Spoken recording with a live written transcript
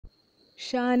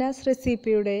ഷാനാസ്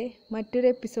റെസിപ്പിയുടെ മറ്റൊരു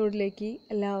എപ്പിസോഡിലേക്ക്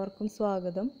എല്ലാവർക്കും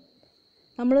സ്വാഗതം.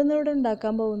 നമ്മളിന്നിവിടെ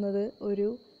ഉണ്ടാക്കാൻ പോകുന്നത് ഒരു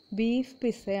ബീഫ്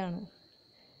പിസ്സയാണ്.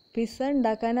 പിസ്സ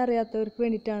ഉണ്ടാക്കാൻ അറിയാത്തവർക്ക്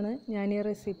വേണ്ടിയിട്ടാണ് ഞാൻ ഈ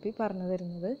റെസിപ്പി പറഞ്ഞു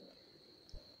തരുന്നത്.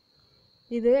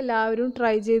 ഇത് എല്ലാവരും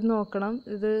ട്രൈ ചെയ്ത് നോക്കണം.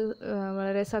 ഇത്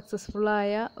വളരെ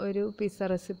സക്സസ്ഫുള്ളായ ഒരു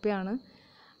പിസ്സ റെസിപ്പിയാണ്.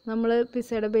 നമ്മൾ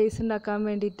പിസ്സയുടെ ബേസ് ഉണ്ടാക്കാൻ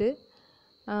വേണ്ടിയിട്ട്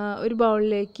ഒരു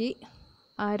ബൗളിലേക്ക്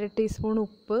 1/2 ടീസ്പൂൺ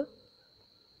ഉപ്പ്,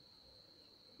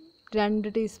 2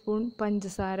 ടീസ്പൂൺ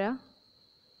പഞ്ചസാര,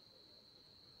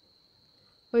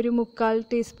 1/4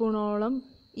 ടീസ്പൂണോളം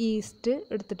ഈസ്റ്റ്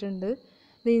എടുത്തിട്ടുണ്ട്.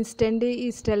 ഇത് ഇൻസ്റ്റൻറ്റ്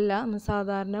ഈസ്റ്റ് അല്ല, നമ്മൾ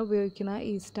സാധാരണ ഉപയോഗിക്കുന്ന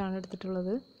ഈസ്റ്റാണ്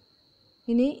എടുത്തിട്ടുള്ളത്.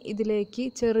 ഇനി ഇതിലേക്ക്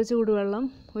ചെറു ചൂടുവെള്ളം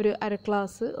ഒരു 1/2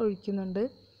 ഗ്ലാസ് ഒഴിക്കുന്നുണ്ട്.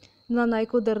 നന്നായി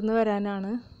കുതിർന്ന്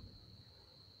വരാനാണ്.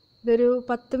 ഇതൊരു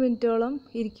 10 മിനിറ്റോളം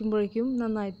ഇരിക്കുമ്പോഴേക്കും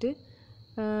നന്നായിട്ട്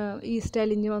ഈസ്റ്റ്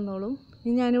അലിഞ്ഞ് വന്നോളും.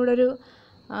 ഇനി ഞാനിവിടെ ഒരു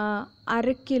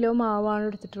 1/2 കിലോ മാവാണ്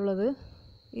എടുത്തിട്ടുള്ളത്.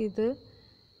 ഇത്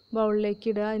ബൗളിലേക്ക്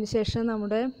ഇടുക. അതിന് ശേഷം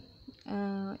നമ്മുടെ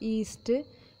ഈസ്റ്റ്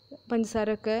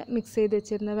പഞ്ചസാരയൊക്കെ മിക്സ് ചെയ്ത്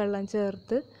വെച്ചിരുന്ന വെള്ളം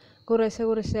ചേർത്ത്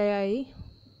കുറേശ്ശെയായി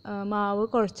മാവ്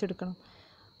കുഴച്ചെടുക്കണം.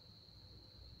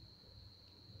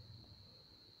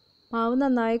 മാവ്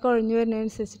നന്നായി കുഴഞ്ഞു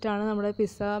വരുന്നതനുസരിച്ചിട്ടാണ് നമ്മുടെ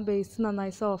പിസ്സ ബേസ്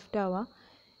നന്നായി സോഫ്റ്റ് ആവുക.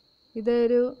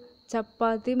 ഇതൊരു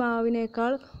ചപ്പാത്തി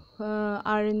മാവിനേക്കാൾ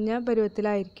അഴിഞ്ഞ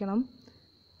പരുവത്തിലായിരിക്കണം.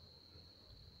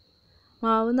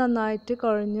 മാവ് നന്നായിട്ട്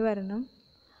കുഴഞ്ഞു വരണം.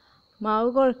 മാവ്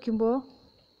കുഴയ്ക്കുമ്പോൾ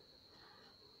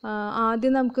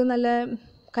ആദ്യം നമുക്ക് നല്ല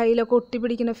കയ്യിലൊക്കെ ഒട്ടി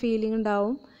പിടിക്കുന്ന ഫീലിംഗ്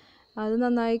ഉണ്ടാവും. അത്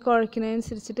നന്നായി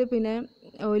കുഴയ്ക്കുന്നതനുസരിച്ചിട്ട് പിന്നെ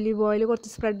ഒലിവ് ഓയിൽ കുറച്ച്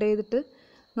സ്പ്രെഡ് ചെയ്തിട്ട്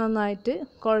നന്നായിട്ട്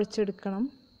കുഴച്ചെടുക്കണം.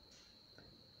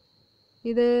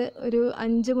 ഇത് ഒരു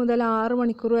 5 മുതൽ 6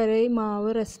 മണിക്കൂർ വരെ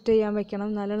മാവ് റെസ്റ്റ് ചെയ്യാൻ വെക്കണം.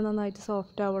 എന്നാലും നന്നായിട്ട്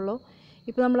സോഫ്റ്റ് ആവുള്ളൂ.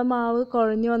 ഇപ്പോൾ നമ്മളെ മാവ്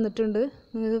കുഴഞ്ഞു വന്നിട്ടുണ്ട്,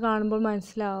 നിങ്ങൾക്ക് കാണുമ്പോൾ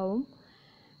മനസ്സിലാവും.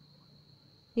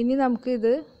 ഇനി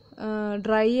നമുക്കിത്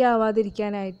ഡ്രൈ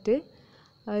ആവാതിരിക്കാനായിട്ട്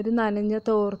ഒരു നനഞ്ഞ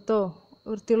തോർത്തോ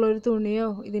വൃത്തിയുള്ളൊരു തുണിയോ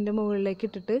ഇതിൻ്റെ മുകളിലേക്ക്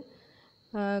ഇട്ടിട്ട്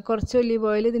കുറച്ച് ഒലിവ്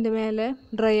ഓയിൽ ഇതിൻ്റെ മേലെ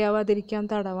ഡ്രൈ ആവാതിരിക്കാൻ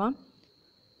തടവാം.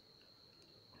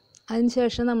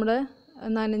 അതിനുശേഷം നമ്മുടെ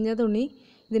നനഞ്ഞ തുണി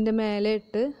ഇതിൻ്റെ മേലെ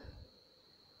ഇട്ട്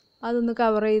അതൊന്ന്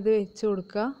കവർ ചെയ്ത് വെച്ച്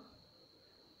കൊടുക്കുക.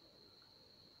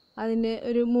 അതിന്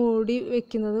ഒരു മൂടി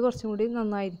വെക്കുന്നത് കുറച്ചും കൂടി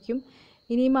നന്നായിരിക്കും.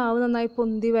 ഇനി ഈ മാവ് നന്നായി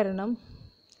പൊന്തി വരണം.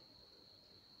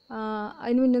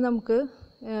 അതിന് മുന്നേ നമുക്ക്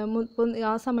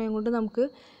ആ സമയം കൊണ്ട് നമുക്ക്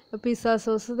പിസ്സ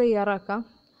സോസ് തയ്യാറാക്കാം.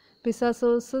 പിസ്സ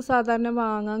സോസ് സാധാരണ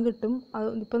വാങ്ങാൻ കിട്ടും.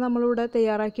 ഇപ്പോൾ നമ്മളിവിടെ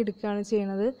തയ്യാറാക്കി എടുക്കുകയാണ്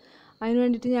ചെയ്യണത്. അതിന്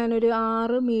വേണ്ടിയിട്ട് ഞാനൊരു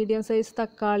 6 മീഡിയം സൈസ്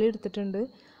തക്കാളി എടുത്തിട്ടുണ്ട്.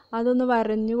 അതൊന്ന്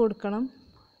വരഞ്ഞു കൊടുക്കണം.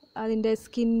 അതിൻ്റെ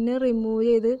സ്കിന്ന് റിമൂവ്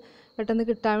ചെയ്ത് പെട്ടെന്ന്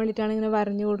കിട്ടാൻ വേണ്ടിയിട്ടാണ് ഇങ്ങനെ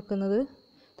വരഞ്ഞു കൊടുക്കുന്നത്.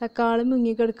 തക്കാളി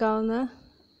മുങ്ങിക്കെടുക്കാവുന്ന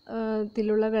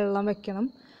ഇതിലുള്ള വെള്ളം വെക്കണം.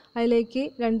 അതിലേക്ക്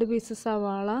 2 പീസ്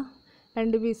സവാള,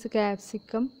 2 പീസ്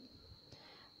ക്യാപ്സിക്കം,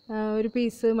 1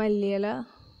 പീസ് മല്ലിയില,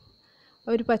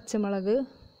 1 പച്ചമുളക്,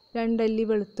 2 അല്ലി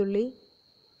വെളുത്തുള്ളി,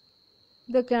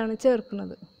 ഇതൊക്കെയാണ്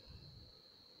ചേർക്കുന്നത്.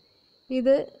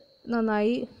 ഇത്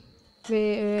നന്നായി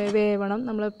വേവണം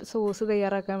നമ്മൾ സോസ്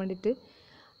തയ്യാറാക്കാൻ വേണ്ടിയിട്ട്.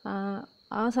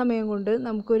 ആ സമയം കൊണ്ട്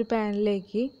നമുക്കൊരു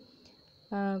പാനിലേക്ക്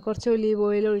കുറച്ച് ഒലീവ്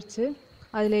ഓയിൽ ഒഴിച്ച്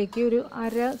അതിലേക്ക് ഒരു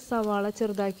 1/2 സവാള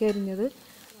ചെറുതാക്കി അരിഞ്ഞത്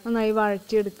നന്നായി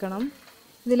വഴറ്റിയെടുക്കണം.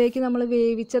 ഇതിലേക്ക് നമ്മൾ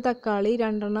വേവിച്ച തക്കാളി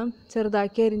 2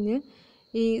 ചെറുതാക്കി അരിഞ്ഞ്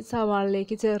ഈ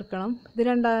സവാളിലേക്ക് ചേർക്കണം. ഇത്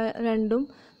രണ്ടും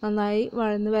നന്നായി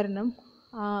വഴന്ന് വരണം.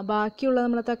 ബാക്കിയുള്ള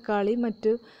നമ്മളെ തക്കാളി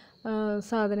മറ്റു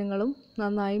സാധനങ്ങളും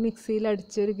നന്നായി മിക്സിയിൽ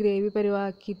അടിച്ച് ഒരു ഗ്രേവി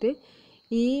പരുവാക്കിയിട്ട്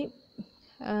ഈ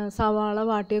സവാള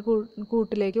വാട്ടിയ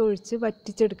കൂട്ടിലേക്ക് ഒഴിച്ച്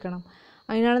വറ്റിച്ചെടുക്കണം.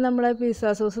 അതിനാണ് നമ്മൾ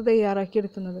പിസ്സ സോസ് തയ്യാറാക്കി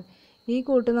എടുക്കുന്നത്. ഈ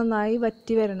കൂട്ട് നന്നായി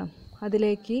വറ്റി വരണം.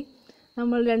 അതിലേക്ക്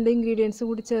നമ്മൾ 2 ഇൻഗ്രീഡിയൻസ്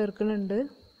കൂടി ചേർക്കുന്നുണ്ട്.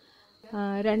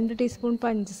 2 ടീസ്പൂൺ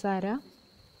പഞ്ചസാര,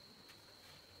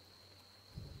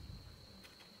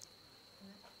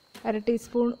 1/2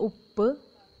 ടീസ്പൂൺ ഉപ്പ്.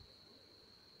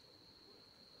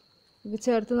 ഇത്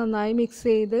ചേർത്ത് നന്നായി മിക്സ്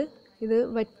ചെയ്ത് ഇത്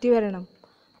വറ്റി വരണം.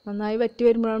 നന്നായി വറ്റി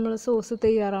വരുമ്പോഴാണ് നമ്മൾ സോസ്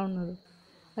തയ്യാറാവുന്നത്.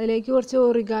 അതിലേക്ക് കുറച്ച്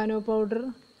ഒറിഗാനോ പൗഡർ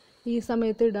ഈ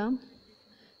സമയത്ത് ഇടാം.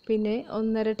 പിന്നെ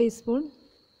 1/2 ടീസ്പൂൺ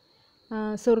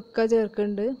സുർക്ക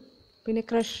ചേർക്കുന്നുണ്ട്. പിന്നെ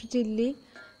ക്രഷ് ചില്ലി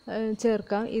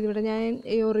ചേർക്കാം. ഇതിവിടെ ഞാൻ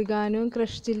ഈ ഒറിഗാനോയും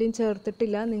ക്രഷ് ചില്ലിയും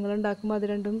ചേർത്തിട്ടില്ല. നിങ്ങളുണ്ടാക്കുമ്പോൾ അത്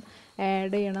രണ്ടും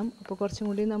ആഡ് ചെയ്യണം. അപ്പോൾ കുറച്ചും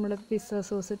കൂടി നമ്മുടെ പിസ്സ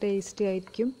സോസ് ടേസ്റ്റി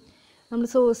ആയിരിക്കും. നമ്മൾ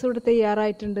സോസ് ഇവിടെ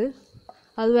തയ്യാറായിട്ടുണ്ട്.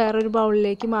 അത് വേറൊരു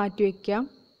ബൗളിലേക്ക് മാറ്റി വയ്ക്കാം.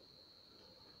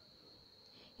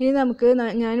 ഇനി നമുക്ക്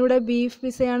ഞാനിവിടെ ബീഫ്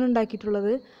പിസ്സയാണ്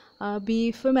ഉണ്ടാക്കിയിട്ടുള്ളത്.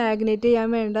 ബീഫ് മാഗ്നേറ്റ് ചെയ്യാൻ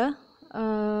വേണ്ട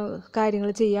കാര്യങ്ങൾ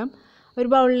ചെയ്യാം. ഒരു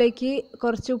ബൗളിലേക്ക്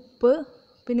കുറച്ച് ഉപ്പ്,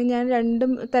 പിന്നെ ഞാൻ 2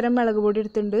 തരം മുളക് പൊടി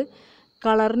എടുത്തിട്ടുണ്ട്.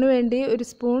 കളറിന് വേണ്ടി 1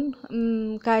 സ്പൂൺ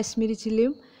കാശ്മീരി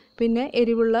ചില്ലിയും പിന്നെ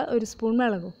എരിവുള്ള 1 സ്പൂൺ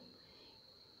മുളകും,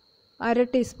 1/2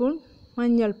 ടീസ്പൂൺ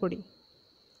മഞ്ഞൾപ്പൊടി.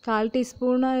 1/4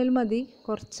 ടീസ്പൂൺ ആയാലും മതി,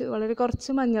 വളരെ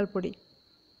കുറച്ച് മഞ്ഞൾപ്പൊടി,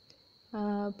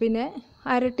 പിന്നെ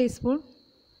 1/2 ടീസ്പൂൺ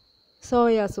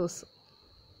സോയാ സോസ്,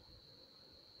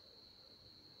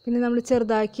 പിന്നെ നമ്മൾ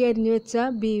ചെറുതാക്കി അരിഞ്ഞു വെച്ച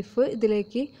ബീഫ്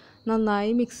ഇതിലേക്ക്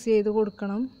നന്നായി മിക്സ് ചെയ്ത്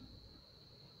കൊടുക്കണം.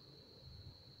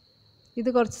 ഇത്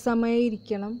കുറച്ച് സമയം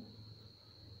ഇരിക്കണം.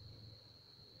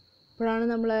 അപ്പോഴാണ്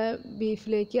നമ്മളെ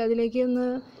അതിലേക്ക് ഒന്ന്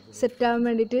സെറ്റാകാൻ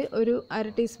വേണ്ടിയിട്ട് ഒരു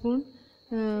 1/2 ടീസ്പൂൺ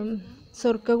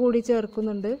സുർക്ക കൂടി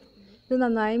ചേർക്കുന്നുണ്ട്. ഇത്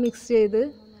നന്നായി മിക്സ് ചെയ്ത്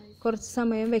കുറച്ച്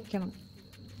സമയം വെക്കണം.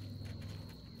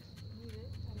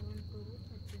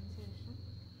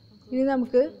 ഇനി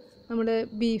നമുക്ക് നമ്മുടെ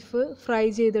ബീഫ് ഫ്രൈ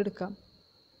ചെയ്തെടുക്കാം.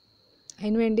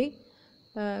 അതിന് വേണ്ടി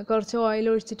കുറച്ച് ഓയിൽ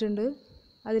ഒഴിച്ചിട്ടുണ്ട്.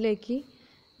 അതിലേക്ക്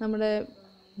നമ്മുടെ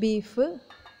ബീഫ്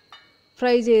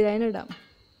ഫ്രൈ ചെയ്തതിനിടാം.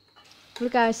 നമ്മൾ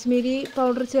കാശ്മീരി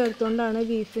പൗഡർ ചേർത്തുകൊണ്ടാണ്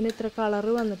ബീഫിന് ഇത്ര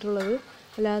കളറ് വന്നിട്ടുള്ളത്,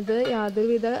 അല്ലാതെ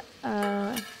യാതൊരുവിധ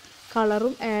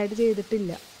കളറും ആഡ്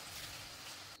ചെയ്തിട്ടില്ല.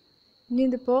 ഇനി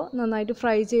ഇതിപ്പോൾ നന്നായിട്ട്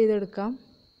ഫ്രൈ ചെയ്തെടുക്കാം.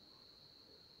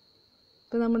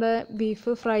 ഇപ്പോൾ നമ്മുടെ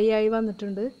ബീഫ് ഫ്രൈ ആയി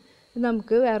വന്നിട്ടുണ്ട്. ഇത്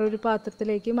നമുക്ക് വേറൊരു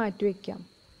പാത്രത്തിലേക്ക് മാറ്റി വയ്ക്കാം.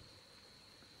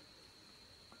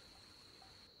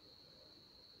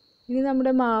 ഇനി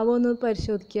നമ്മുടെ മാവ് ഒന്ന്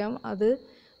പരിശോധിക്കാം. അത്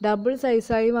ഡബിൾ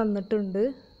സൈസായി വന്നിട്ടുണ്ട്.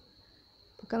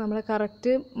 ഒക്കെ നമ്മളെ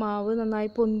കറക്റ്റ് മാവ് നന്നായി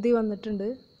പൊന്തി വന്നിട്ടുണ്ട്.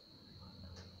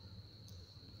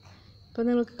 ഇപ്പോൾ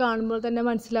നിങ്ങൾക്ക് കാണുമ്പോൾ തന്നെ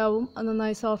മനസ്സിലാവും അത്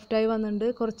നന്നായി സോഫ്റ്റായി വന്നിട്ടുണ്ട്.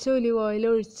 കുറച്ച് ഒലിവ് ഓയിൽ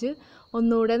ഒഴിച്ച്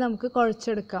ഒന്നുകൂടെ നമുക്ക്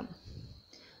കുഴച്ചെടുക്കാം.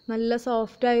 നല്ല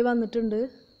സോഫ്റ്റായി വന്നിട്ടുണ്ട്.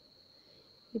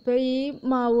 ഇപ്പോൾ ഈ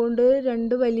മാവ് കൊണ്ട്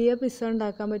 2 വലിയ പിസ്സ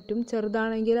ഉണ്ടാക്കാൻ പറ്റും.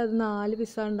 ചെറുതാണെങ്കിൽ അത് 4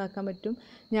 പിസ്സ ഉണ്ടാക്കാൻ പറ്റും.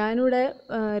 ഞാനിവിടെ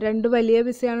 2 വലിയ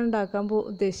പിസ്സയാണ് ഉണ്ടാക്കാൻ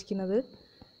ഉദ്ദേശിക്കുന്നത്.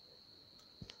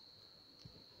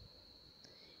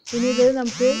 ഇനി ഇത്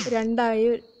നമുക്ക് 2ആയി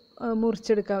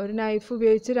മുറിച്ചെടുക്കാം. ഒരു നൈഫ്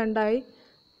ഉപയോഗിച്ച് 2ആയി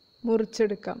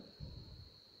മുറിച്ചെടുക്കാം.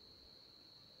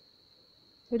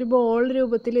 ഒരു ബോൾ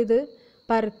രൂപത്തിൽ ഇത്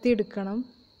പരത്തിയെടുക്കണം.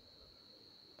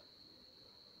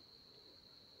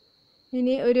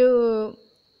 ഇനി ഒരു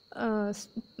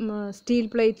സ്റ്റീൽ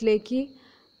പ്ലേറ്റിലേക്ക്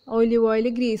ഒലിവ് ഓയിൽ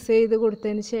ഗ്രീസ് ചെയ്ത്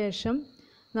കൊടുത്തതിന് ശേഷം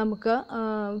നമുക്ക്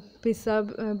പിസ്സ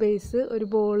ബേസ് ഒരു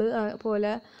ബോൾ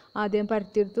പോലെ ആദ്യം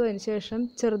പരത്തിയെടുത്തു. അതിന് ശേഷം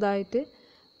ചെറുതായിട്ട്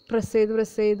പ്രസ്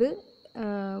ചെയ്ത്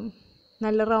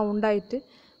നല്ല റൗണ്ടായിട്ട്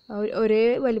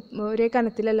ഒരേ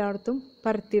കനത്തിൽ എല്ലായിടത്തും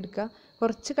പരത്തിയെടുക്കുക.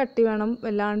 കുറച്ച് കട്ടി വേണം,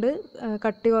 വല്ലാണ്ട്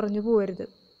കട്ടി കുറഞ്ഞു പോകരുത്.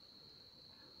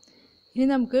 ഇനി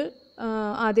നമുക്ക്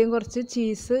ആദ്യം കുറച്ച്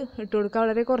ചീസ് ഇട്ട് കൊടുക്കുക.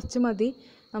 വളരെ കുറച്ച് മതി.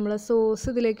 നമ്മൾ സോസ്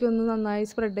ഇതിലേക്ക് ഒന്ന് നന്നായി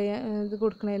സ്പ്രെഡ് ചെയ്ത്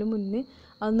കൊടുക്കുന്നതിന് മുന്നേ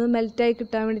അതൊന്ന് മെൽറ്റായി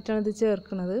കിട്ടാൻ വേണ്ടിയിട്ടാണ് ഇത്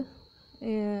ചേർക്കുന്നത്.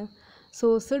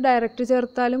 സോസ് ഡയറക്റ്റ്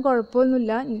ചേർത്താലും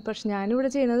കുഴപ്പമൊന്നുമില്ല. പക്ഷെ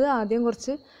ഞാനിവിടെ ചെയ്യുന്നത് ആദ്യം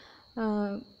കുറച്ച്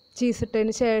ചീസ്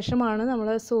ഇട്ടതിന് ശേഷമാണ് നമ്മൾ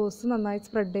സോസ് നന്നായി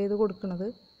സ്പ്രെഡ് ചെയ്ത് കൊടുക്കുന്നത്.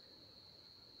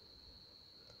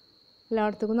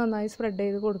 എല്ലായിടത്തേക്കും നന്നായി സ്പ്രെഡ്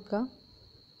ചെയ്ത് കൊടുക്കുക.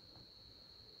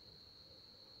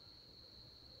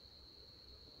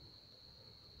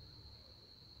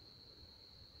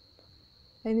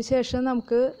 അതിന് ശേഷം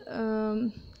നമുക്ക്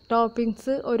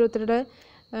ടോപ്പിങ്സ് ഓരോരുത്തരുടെ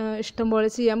ഇഷ്ടം പോലെ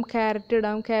ചെയ്യാം. ക്യാരറ്റ്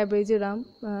ഇടാം, ക്യാബേജ് ഇടാം,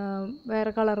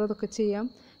 വേറെ കളർ ഇതൊക്കെ ചെയ്യാം.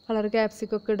 കളർ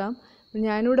ക്യാപ്സിക്കൊക്കെ ഇടാം.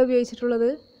 ഞാനിവിടെ ഉപയോഗിച്ചിട്ടുള്ളത്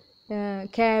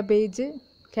ക്യാബേജ്,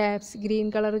 ഗ്രീൻ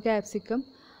കളർ ക്യാപ്സിക്കം,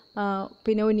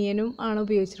 പിന്നെ ഒനിയനും ആണ്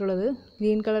ഉപയോഗിച്ചിട്ടുള്ളത്.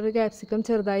 ഗ്രീൻ കളർ ക്യാപ്സിക്കം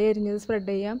ചെറുതായി അരിഞ്ഞത് സ്പ്രെഡ്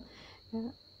ചെയ്യാം.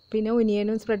 പിന്നെ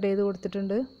ഒനിയനും സ്പ്രെഡ് ചെയ്ത്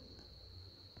കൊടുത്തിട്ടുണ്ട്.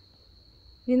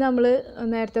 ഇനി നമ്മൾ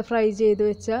നേരത്തെ ഫ്രൈ ചെയ്ത്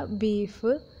വെച്ച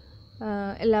ബീഫ്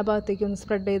എല്ലാ ഭാഗത്തേക്കും ഒന്ന്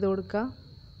സ്പ്രെഡ് ചെയ്ത് കൊടുക്കുക.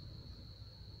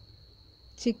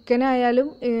 ചിക്കനായാലും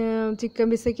ചിക്കൻ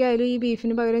പിസ്സയ്ക്കായാലും ഈ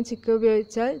ബീഫിന് പകരം ചിക്കൻ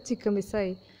ഉപയോഗിച്ചാൽ ചിക്കൻ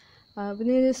പിസ്സായി.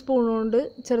 പിന്നെ ഒരു സ്പൂൺ കൊണ്ട്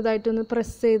ചെറുതായിട്ടൊന്ന്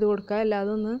പ്രസ് ചെയ്ത് കൊടുക്കുക.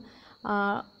 അല്ലാതെ ഒന്ന്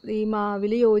ഈ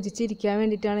മാവിൽ യോജിച്ചിരിക്കാൻ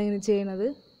വേണ്ടിയിട്ടാണ് ഇങ്ങനെ ചെയ്യണത്.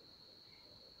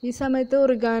 ഈ സമയത്ത്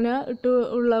ഒറിഗാനോ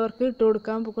ഉള്ളവർക്ക് ഇട്ട്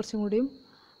കൊടുക്കാം. അപ്പോൾ കുറച്ചും കൂടിയും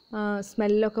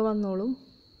സ്മെല്ലൊക്കെ വന്നോളും.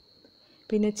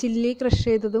 പിന്നെ ചില്ലി ക്രഷ്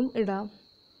ചെയ്തതും ഇടാം.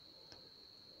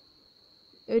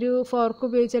 ഒരു ഫോർക്ക്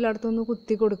ഉപയോഗിച്ച് എല്ലായിടത്തും ഒന്ന്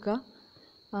കുത്തി കൊടുക്കുക.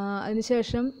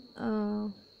 അതിനുശേഷം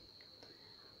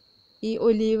ഈ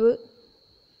ഒലീവ്,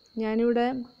 ഞാനിവിടെ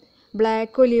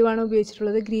ബ്ലാക്ക് ഒലീവാണ്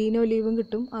ഉപയോഗിച്ചിട്ടുള്ളത്. ഗ്രീൻ ഒലീവും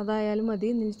കിട്ടും, അതായാലും മതി.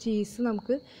 ചീസ്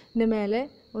നമുക്ക് ഇതിൻ്റെ മേലെ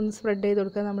ഒന്ന് സ്പ്രെഡ് ചെയ്ത്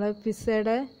കൊടുക്കുക. നമ്മളെ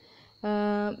പിസ്സയുടെ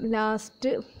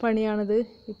ലാസ്റ്റ് പണിയാണിത്.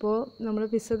 ഇപ്പോൾ നമ്മൾ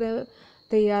പിസ്സ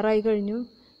തയ്യാറായി കഴിഞ്ഞു.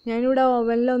 ഞാനിവിടെ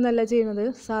ഓവനിലൊന്നല്ല ചെയ്യുന്നത്,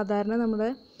 സാധാരണ നമ്മുടെ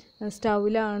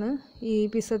സ്റ്റൗവിലാണ് ഈ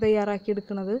പിസ്സ തയ്യാറാക്കി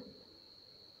എടുക്കുന്നത്.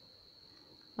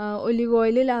 ഒലിവ്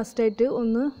ഓയിൽ ലാസ്റ്റായിട്ട്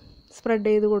ഒന്ന് സ്പ്രെഡ്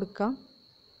ചെയ്ത് കൊടുക്കാം.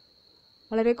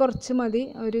 വളരെ കുറച്ച് മതി,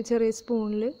 ഒരു ചെറിയ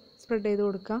സ്പൂണിൽ സ്പ്രെഡ് ചെയ്ത്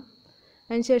കൊടുക്കാം.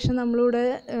 അതിനുശേഷം നമ്മളിവിടെ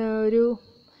ഒരു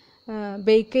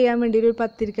ബേക്ക് ചെയ്യാൻ വേണ്ടി ഒരു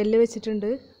പത്തിരിക്കല്ല് വെച്ചിട്ടുണ്ട്.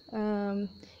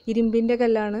 ഇരുമ്പിൻ്റെ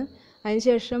കല്ലാണ്.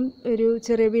 അതിനുശേഷം ഒരു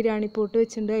ചെറിയ ബിരിയാണി പോട്ട്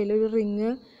വെച്ചിട്ടുണ്ട്. അതിലൊരു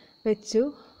റിങ് വെച്ചു.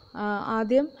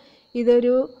 ആദ്യം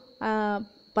ഇതൊരു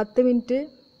 10 മിനിറ്റ്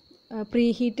പ്രീ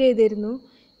ഹീറ്റ് ചെയ്തിരുന്നു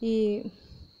ഈ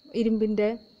ഇരുമ്പിൻ്റെ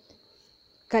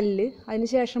കല്ല്. അതിന്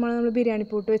ശേഷമാണ് നമ്മൾ ബിരിയാണി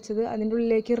പോട്ട് വെച്ചത്. അതിൻ്റെ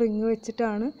ഉള്ളിലേക്ക് റിങ്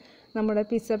വെച്ചിട്ടാണ് നമ്മുടെ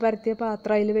പിസ്സ പരത്തിയ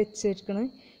പാത്രം അതിൽ വെച്ചിരിക്കുന്നത്.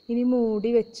 ഇനി മൂടി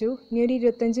വെച്ചു. ഇനി ഒരു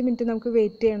 25 മിനിറ്റ് നമുക്ക്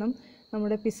വെയിറ്റ് ചെയ്യണം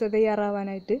നമ്മുടെ പിസ്സ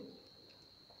തയ്യാറാവാനായിട്ട്.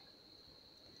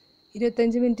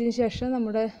 25 മിനിറ്റിന് ശേഷം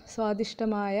നമ്മുടെ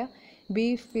സ്വാദിഷ്ടമായ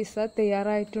ബീഫ് പിസ്സ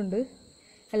തയ്യാറായിട്ടുണ്ട്.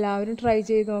 എല്ലാവരും ട്രൈ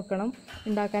ചെയ്ത് നോക്കണം.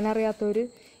 ഉണ്ടാക്കാൻ അറിയാത്തവർ,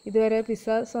 ഇതുവരെ പിസ്സ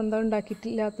സ്വന്തം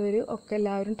ഉണ്ടാക്കിയിട്ടില്ലാത്തവർ ഒക്കെ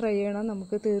എല്ലാവരും ട്രൈ ചെയ്യണം.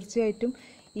 നമുക്ക് തീർച്ചയായിട്ടും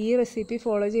ഈ റെസിപ്പി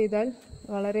ഫോളോ ചെയ്താൽ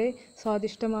വളരെ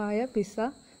സ്വാദിഷ്ടമായ പിസ്സ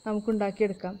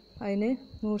നമുക്കുണ്ടാക്കിയെടുക്കാം. അതിന്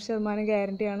 100%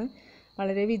 ഗ്യാരണ്ടിയാണ്.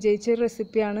 വളരെ വിജയിച്ചൊരു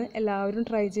റെസിപ്പിയാണ്. എല്ലാവരും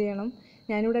ട്രൈ ചെയ്യണം.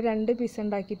 ഞാനിവിടെ 2 പിസ്സ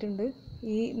ഉണ്ടാക്കിയിട്ടുണ്ട്.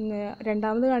 ഈ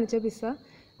രണ്ടാമത് കാണിച്ച പിസ്സ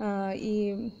ഈ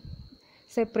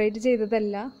സെപ്പറേറ്റ്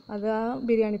ചെയ്തതല്ല, അത് ആ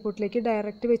ബിരിയാണി പോട്ടിലേക്ക്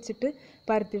ഡയറക്റ്റ് വെച്ചിട്ട്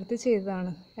പരത്തിയെടുത്ത്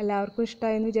ചെയ്തതാണ്. എല്ലാവർക്കും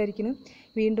ഇഷ്ടമായെന്ന് വിചാരിക്കുന്നു.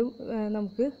 വീണ്ടും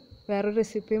നമുക്ക് വേറൊരു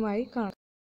റെസിപ്പിയുമായി കാണാം.